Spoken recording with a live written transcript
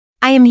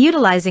I am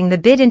utilizing the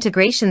Bit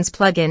Integrations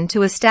plugin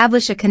to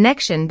establish a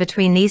connection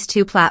between these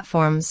two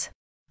platforms.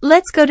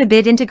 Let's go to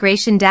Bit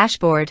Integration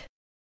Dashboard.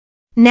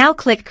 Now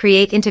click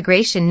Create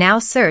Integration. Now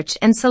search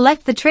and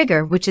select the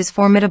trigger, which is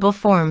Formidable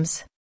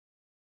Forms.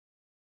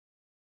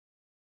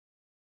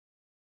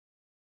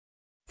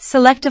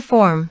 Select a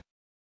form.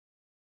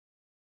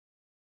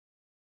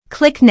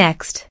 Click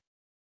Next.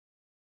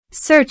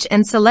 Search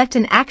and select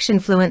an action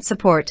Fluent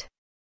Support.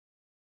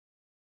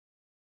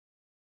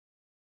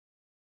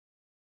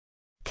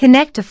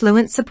 Connect to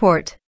Fluent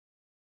Support.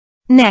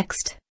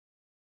 Next.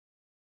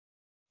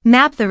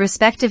 Map the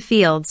respective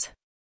fields.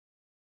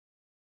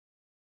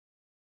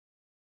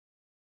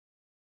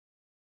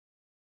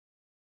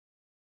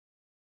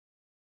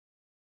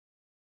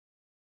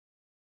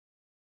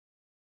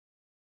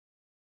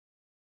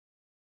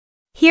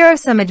 Here are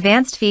some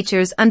advanced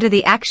features under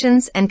the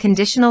actions and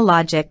conditional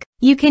logic.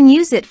 You can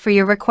use it for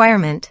your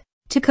requirement.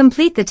 To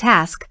complete the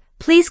task,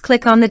 please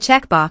click on the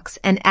checkbox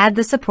and add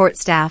the support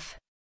staff.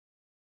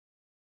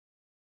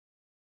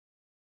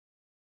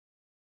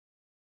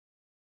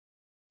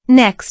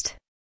 Next.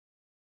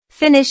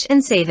 Finish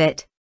and save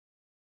it.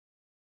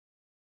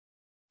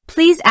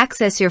 Please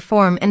access your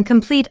form and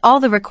complete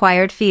all the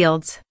required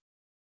fields.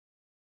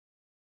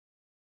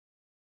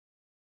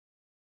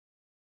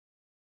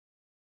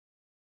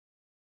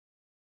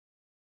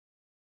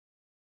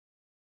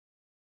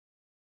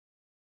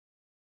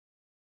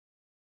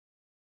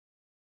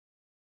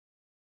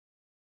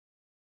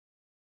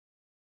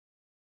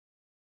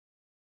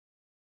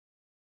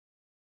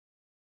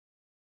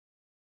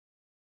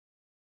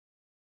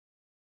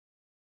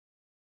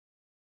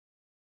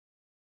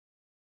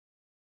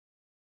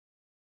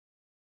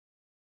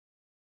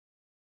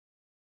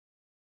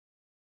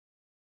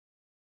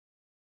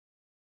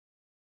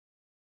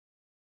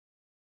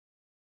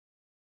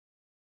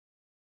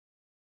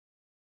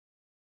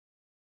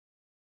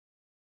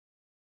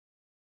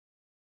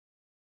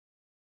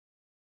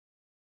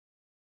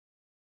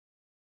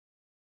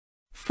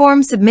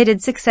 Form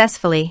submitted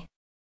successfully.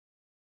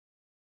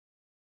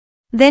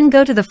 Then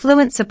go to the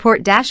Fluent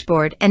Support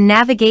dashboard and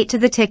navigate to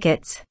the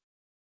tickets.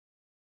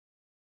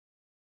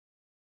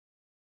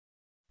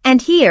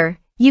 And here,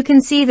 you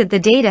can see that the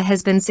data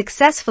has been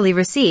successfully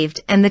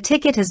received and the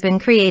ticket has been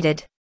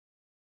created.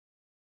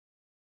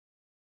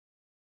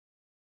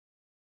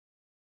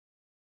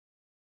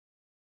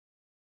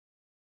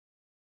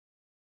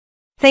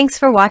 Thanks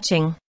for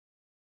watching.